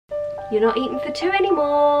You're not eating for 2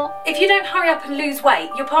 anymore. If you don't hurry up and lose weight,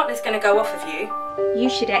 your partner's going to go off of you. You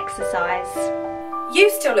should exercise. You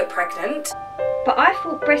still look pregnant. But I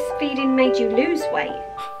thought breastfeeding made you lose weight.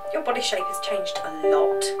 Your body shape has changed a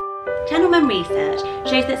lot. Channel Mum research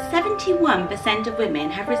shows that 71% of women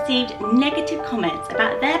have received negative comments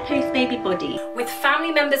about their post-baby body, with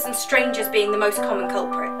family members and strangers being the most common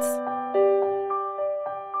culprits.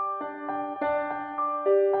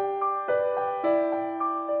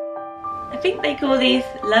 I think they call these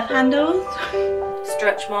love handles.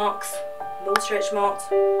 Stretch marks, more stretch marks,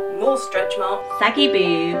 more stretch marks. Saggy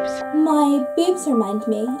boobs. My boobs remind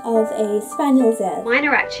me of a spaniel's ear. Mine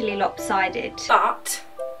are actually lopsided. But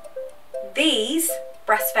these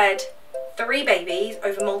breastfed 3 babies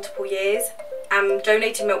over multiple years and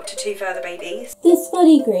donated milk to 2 further babies. This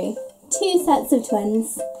body grew 2 sets of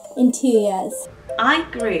twins in 2 years. I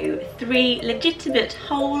grew 3 legitimate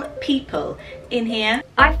whole people in here.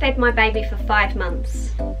 I fed my baby for 5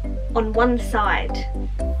 months. On one side.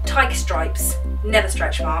 Tiger stripes, never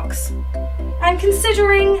stretch marks. And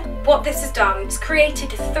considering what this has done, it's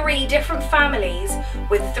created 3 different families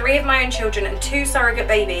with 3 of my own children and 2 surrogate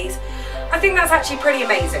babies. I think that's actually pretty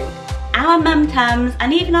amazing. Our mum tums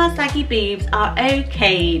and even our saggy boobs are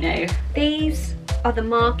okay, you know. These are the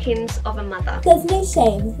markings of a mother. There's no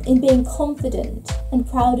shame in being confident and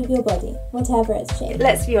proud of your body, whatever its shape.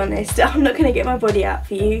 Let's be honest, I'm not going to get my body out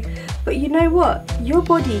for you, but you know what? Your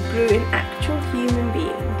body grew an actual human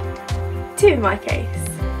being. 2 in my case.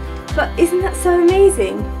 But isn't that so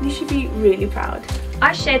amazing? You should be really proud.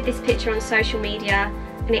 I shared this picture on social media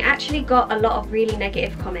and it actually got a lot of really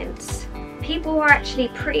negative comments. People were actually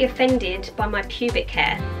pretty offended by my pubic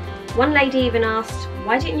hair. One lady even asked,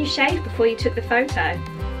 why didn't you shave before you took the photo?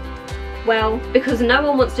 Well, because no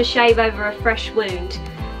one wants to shave over a fresh wound,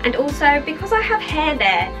 and also because I have hair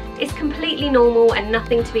there. It's completely normal and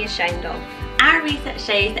nothing to be ashamed of. Our research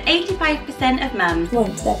shows that 85% of mums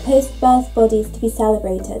Want their post-birth bodies to be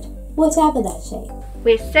celebrated, whatever their shape.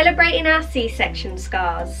 We're celebrating our C-section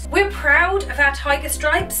scars. We're proud of our tiger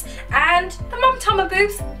stripes, and the mum tummer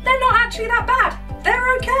boobs, they're not actually that bad.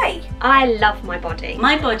 They're okay. I love my body.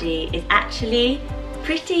 My body is actually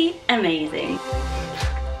pretty amazing.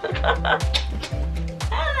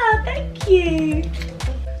 Ah, thank you.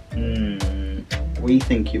 We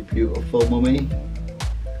think you're beautiful, mummy.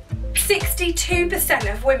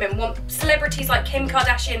 62% of women want celebrities like Kim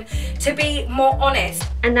Kardashian to be more honest.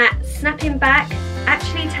 And that snapping back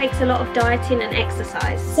actually takes a lot of dieting and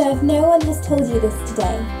exercise. So if no one has told you this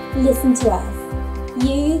today, listen to us.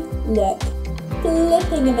 You look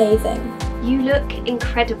flipping amazing. You look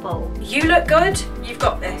incredible. You look good, you've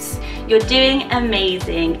got this. You're doing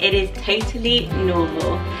amazing. It is totally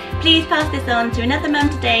normal. Please pass this on to another mum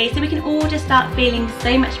today so we can all just start feeling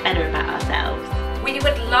so much better about ourselves. We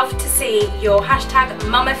would love to see your hashtag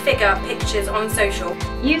MAMAFIGURE pictures on social.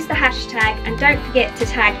 Use the hashtag and don't forget to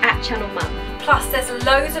tag @ChannelMum. Plus there's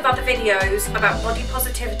loads of other videos about body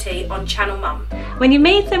positivity on Channel Mum. When you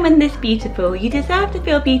made someone this beautiful, you deserve to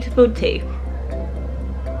feel beautiful too.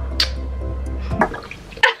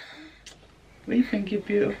 We think you're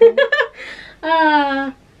beautiful.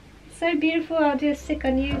 Ah, so beautiful, I'll do a stick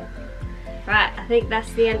on you. Right, I think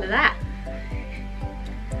that's the end of that.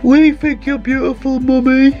 We think you're beautiful,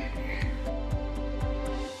 mummy.